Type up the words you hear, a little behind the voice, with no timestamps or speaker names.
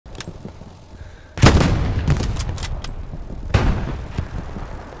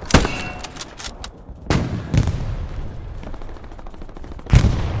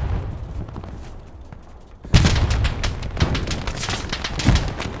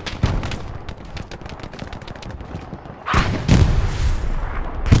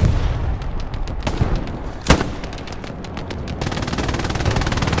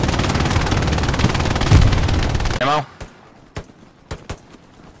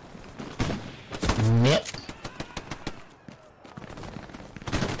Yep.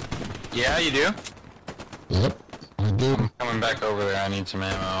 Yeah, you do? Yep, I do. I'm coming back over there. I need some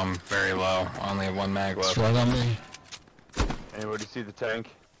ammo. I'm very low. I only have one mag left. It's right on me. Anybody see the tank?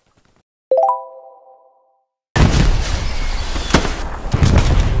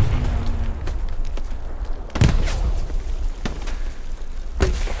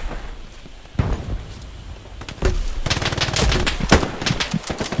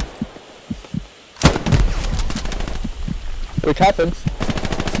 Which happens.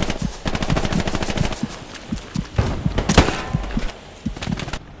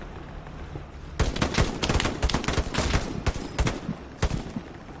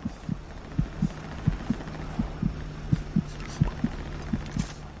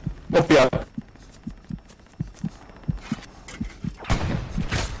 Up here.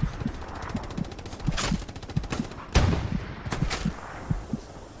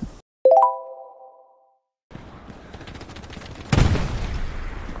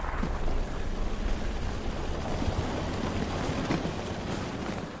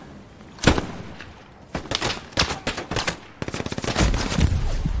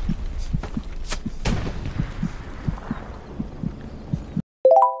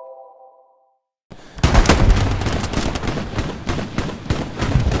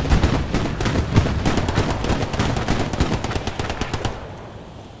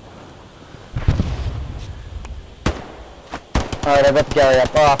 Alright, I got the Gary up.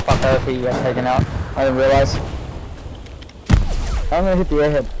 Oh fuck, I hope he got taken out. I didn't realize. I'm gonna hit the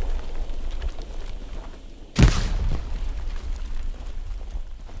airhead.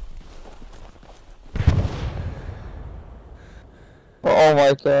 Oh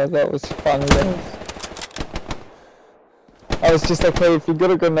my god, that was funny. I was just like, hey, if you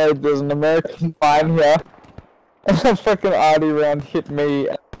get a grenade, there's an American mine here. And a fucking arty round hit me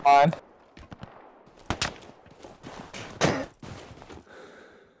at the mine.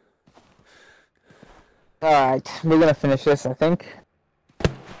 Alright, we're gonna finish this, I think.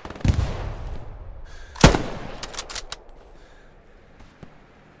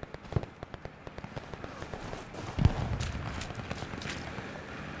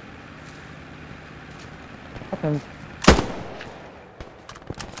 Fucking...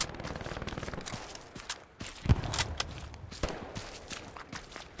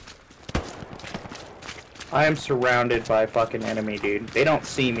 I am surrounded by fucking enemy, dude. They don't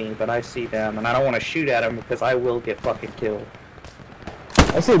see me, but I see them, and I don't want to shoot at them because I will get fucking killed.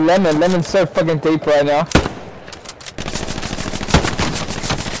 I see Lemon. Lemon's so fucking deep right now.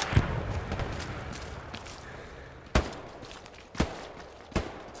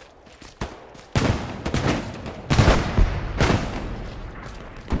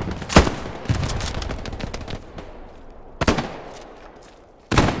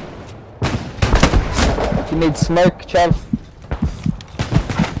 You need smoke, Chav.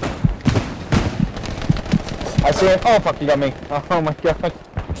 I see him. Oh fuck, you got me. Oh my god.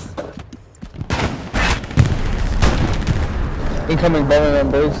 Incoming bomber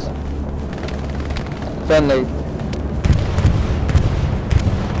members. Friendly.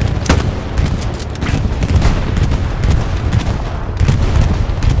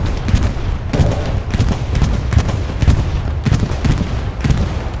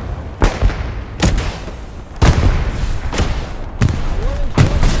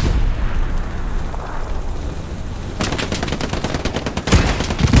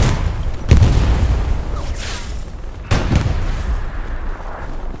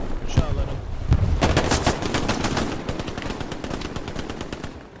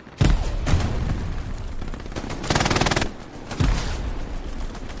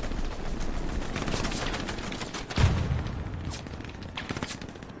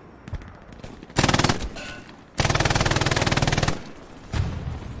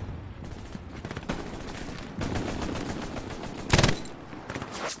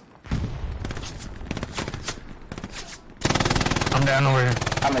 I'm down over here.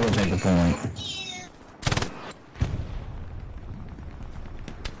 I'm gonna go take the point.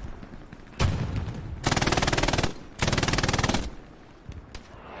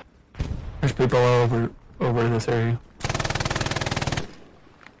 There's people all over this area.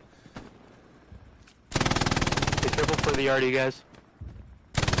 Be careful for the yard, you guys.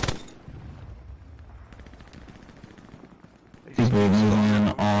 People moving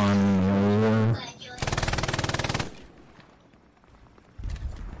on.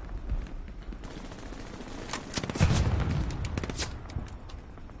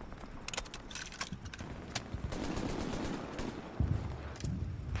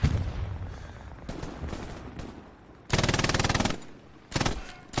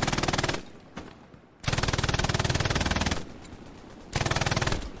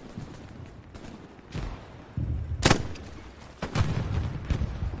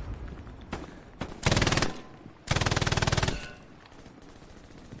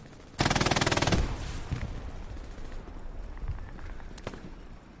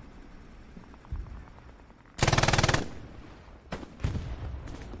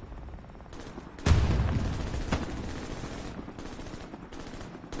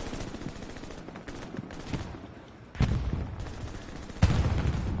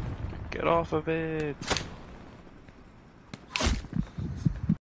 Get off of it.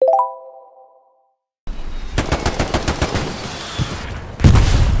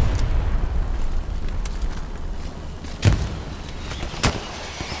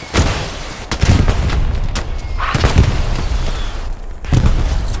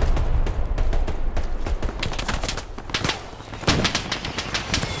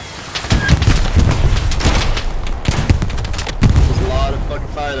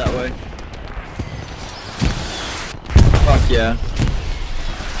 Fire that way. Fuck yeah.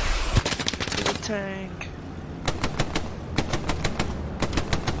 There's a tank.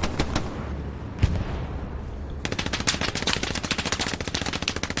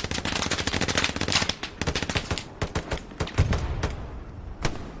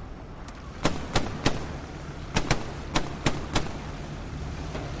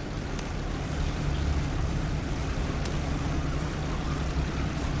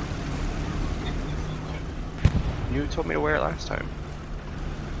 You told me to wear it last time.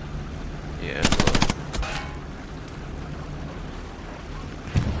 Yeah.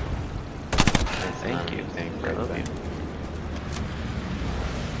 Thank you. I love you.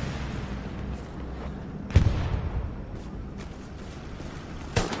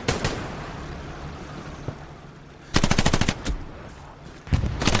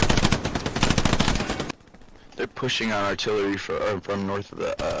 They're pushing on artillery from north of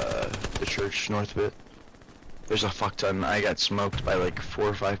the church, north of it. There's a fuck ton. I got smoked by like 4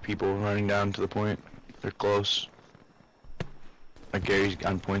 or 5 people running down to the point. They're close. Gary's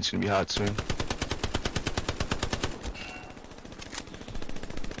on point's gonna be hot soon.